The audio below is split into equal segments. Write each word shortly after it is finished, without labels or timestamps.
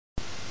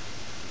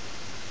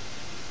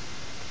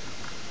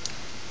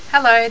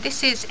Hello,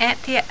 this is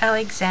Anthea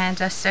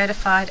Alexander,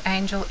 Certified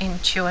Angel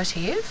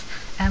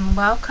Intuitive, and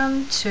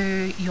welcome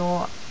to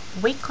your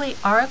weekly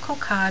Oracle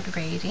card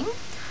reading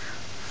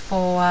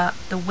for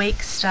the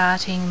week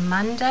starting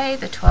Monday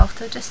the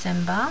 12th of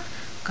December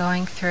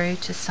going through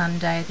to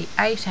Sunday the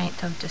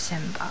 18th of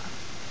December.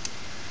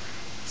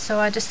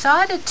 So I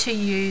decided to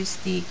use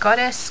the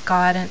Goddess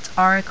Guidance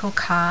Oracle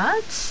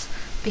cards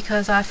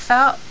because I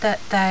felt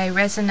that they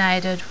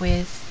resonated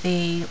with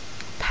the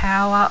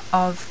power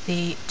of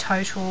the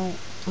total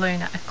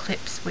lunar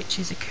eclipse which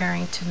is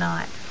occurring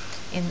tonight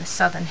in the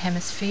southern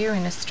hemisphere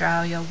in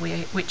Australia,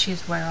 which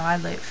is where I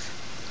live.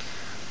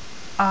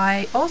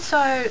 I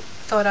also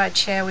thought I'd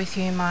share with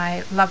you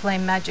my lovely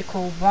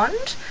magical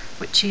wand,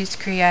 which is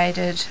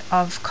created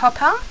of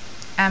copper,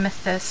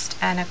 amethyst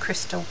and a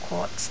crystal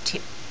quartz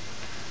tip.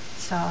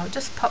 So I'll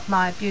just pop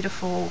my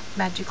beautiful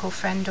magical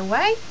friend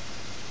away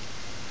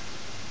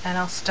and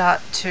I'll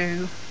start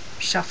to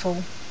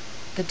shuffle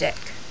the deck.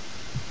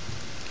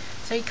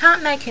 So you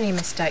can't make any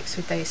mistakes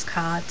with these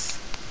cards.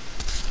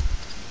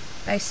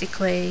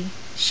 Basically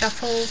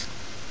shuffle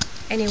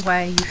any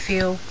way you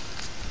feel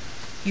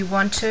you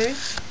want to,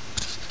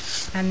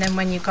 and then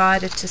when you're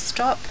guided to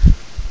stop,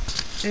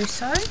 do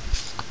so.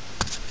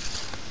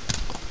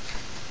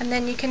 And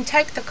then you can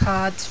take the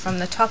cards from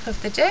the top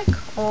of the deck,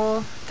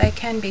 or they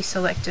can be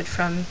selected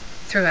from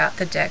throughout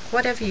the deck,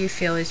 whatever you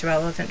feel is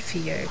relevant for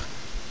you.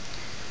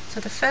 So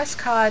the first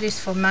card is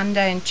for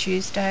Monday and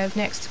Tuesday of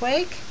next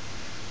week.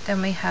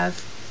 Then we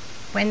have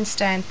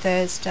Wednesday and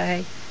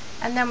Thursday,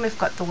 and then we've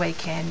got the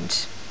weekend.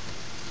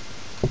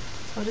 So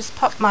I'll just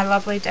pop my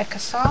lovely deck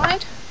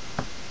aside.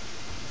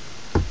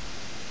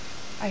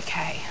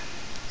 Okay,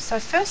 so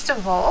first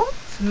of all,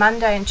 for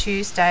Monday and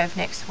Tuesday of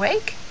next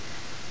week,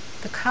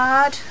 the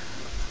card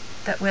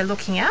that we're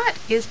looking at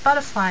is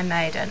Butterfly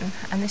Maiden,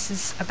 and this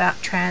is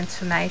about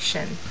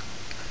transformation.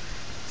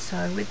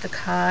 So with the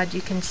card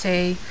you can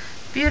see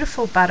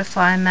beautiful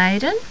Butterfly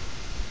Maiden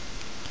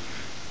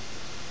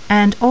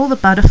and all the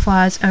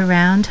butterflies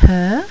around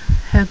her,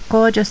 her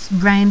gorgeous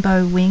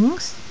rainbow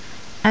wings,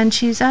 and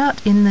she's out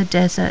in the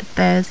desert.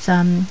 There's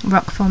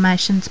rock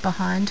formations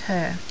behind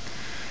her.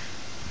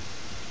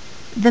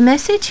 The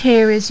message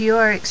here is you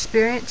are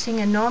experiencing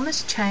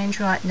enormous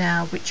change right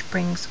now, which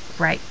brings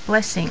great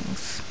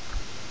blessings.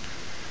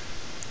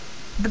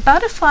 The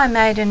Butterfly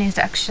Maiden is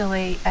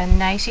actually a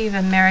Native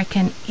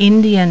American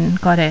Indian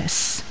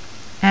goddess,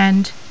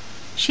 and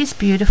she's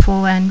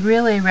beautiful and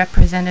really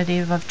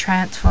representative of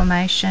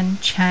transformation,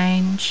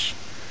 change,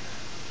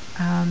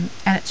 and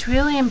it's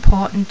really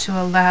important to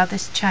allow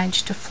this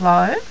change to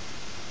flow.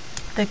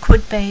 There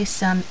could be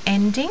some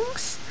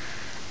endings,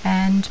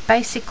 and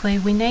basically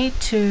we need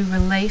to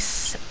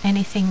release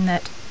anything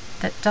that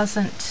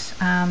doesn't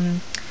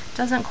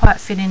quite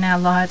fit in our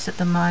lives at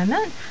the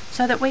moment,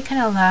 so that we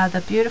can allow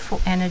the beautiful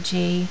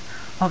energy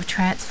of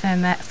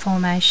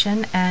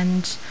transformation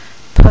and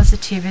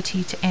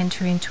positivity to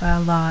enter into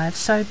our lives.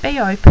 So be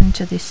open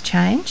to this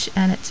change,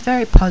 and it's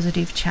very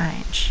positive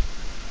change.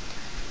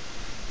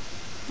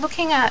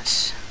 Looking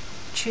at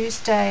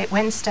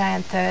Wednesday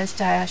and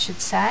Thursday, I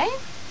should say,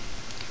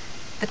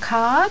 the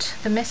card,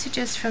 the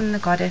messages from the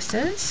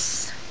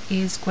goddesses,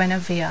 is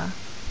Guinevere,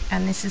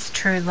 and this is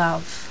true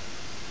love.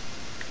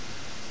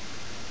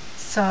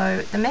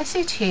 So the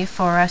message here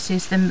for us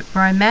is the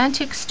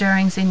romantic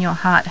stirrings in your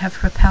heart have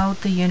propelled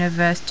the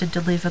universe to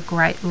deliver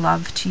great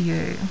love to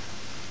you.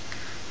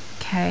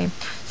 Okay,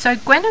 so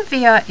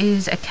Guinevere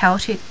is a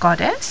Celtic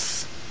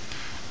goddess,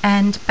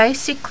 and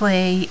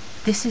basically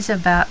this is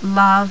about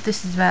love,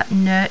 this is about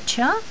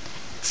nurture.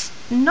 It's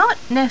not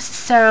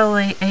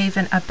necessarily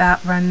even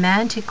about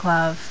romantic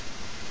love.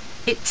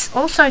 It's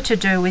also to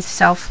do with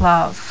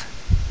self-love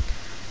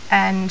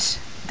and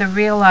the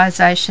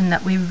realization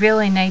that we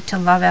really need to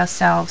love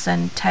ourselves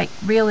and take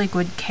really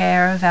good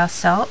care of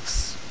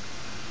ourselves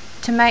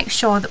to make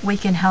sure that we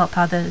can help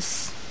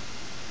others,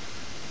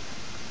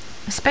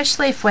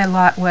 especially if we're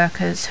light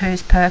workers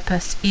whose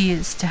purpose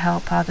is to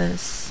help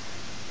others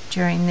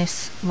during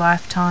this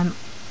lifetime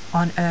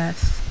on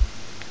earth.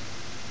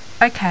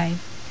 Okay,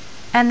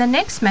 and the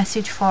next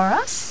message for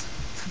us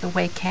for the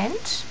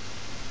weekend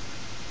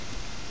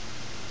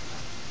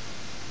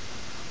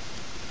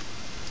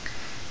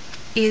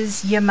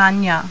is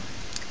Yamanya,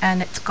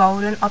 and it's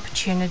golden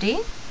opportunity.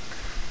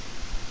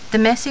 The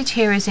message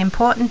here is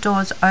important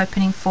doors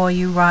opening for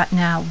you right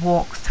now,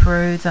 walk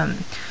through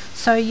them.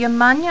 So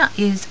Yamanya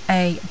is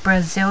a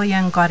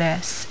Brazilian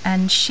goddess,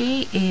 and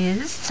she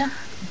is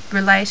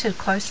related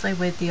closely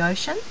with the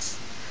oceans.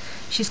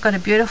 She's got a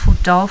beautiful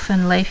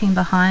dolphin leaping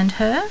behind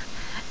her,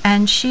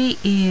 and she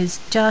is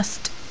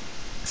just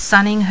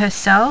sunning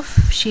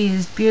herself. She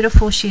is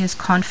beautiful, she is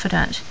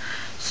confident.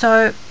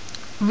 So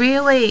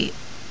really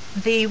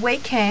the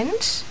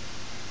weekend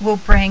will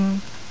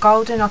bring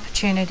golden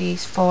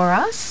opportunities for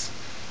us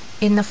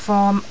in the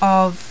form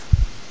of,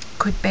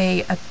 could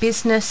be a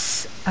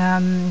business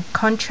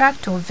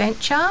contract or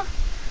venture.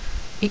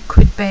 It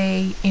could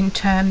be in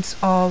terms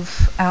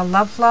of our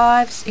love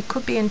lives. It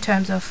could be in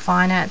terms of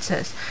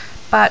finances.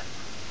 But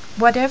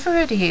whatever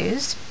it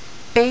is,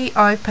 be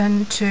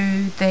open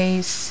to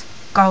these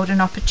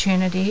golden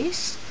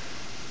opportunities.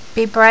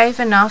 Be brave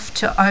enough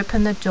to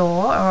open the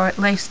door, or at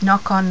least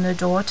knock on the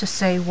door, to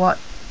see what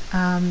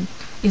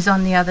is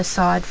on the other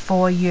side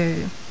for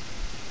you.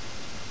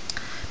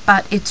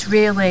 But it's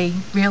really,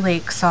 really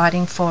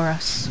exciting for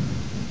us.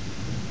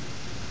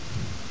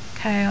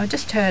 Okay, I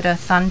just heard a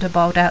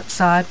thunderbolt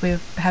outside. We're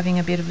having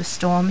a bit of a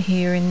storm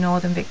here in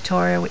northern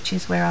Victoria, which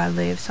is where I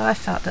live, so I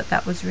felt that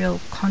that was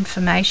real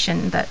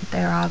confirmation that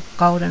there are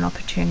golden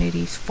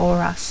opportunities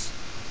for us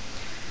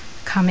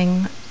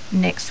coming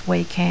next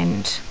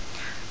weekend.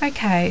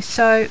 Okay,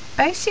 so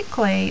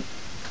basically,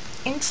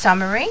 in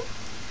summary,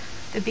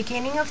 the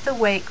beginning of the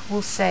week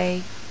will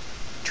see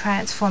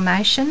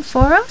transformation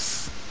for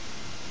us,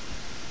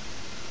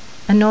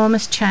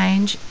 enormous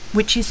change,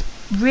 which is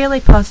really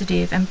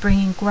positive and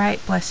bringing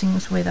great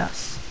blessings with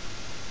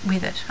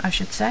it, I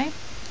should say.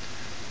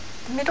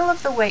 The middle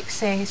of the week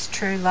sees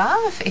true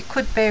love. It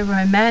could be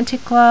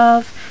romantic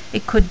love,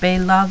 it could be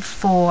love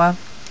for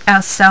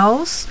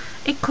ourselves,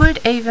 it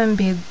could even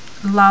be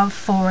love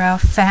for our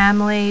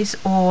families,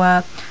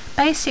 or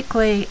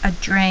basically a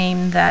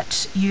dream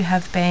that you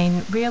have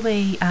been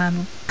really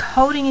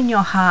holding in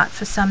your heart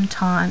for some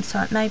time.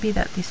 So it may be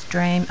that this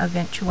dream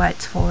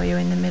eventuates for you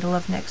in the middle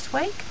of next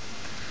week.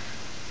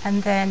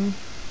 And then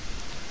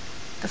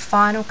the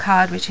final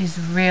card, which is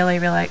really,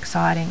 really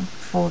exciting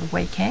for the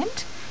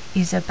weekend,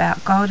 is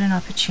about golden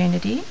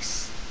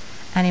opportunities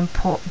and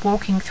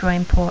walking through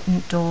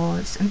important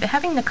doors and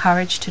having the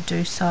courage to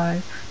do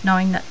so,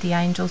 knowing that the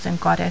angels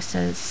and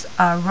goddesses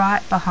are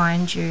right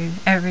behind you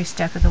every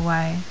step of the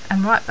way,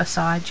 and right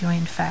beside you,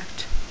 in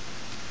fact.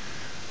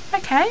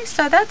 Okay,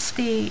 so that's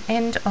the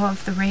end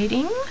of the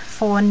reading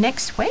for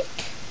next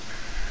week.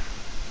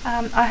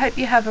 I hope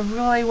you have a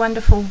really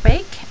wonderful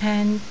week,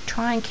 and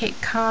try and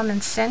keep calm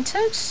and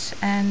centered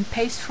and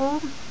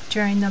peaceful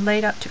during the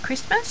lead up to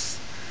Christmas.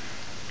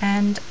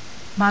 And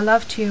my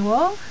love to you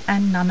all,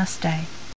 and namaste.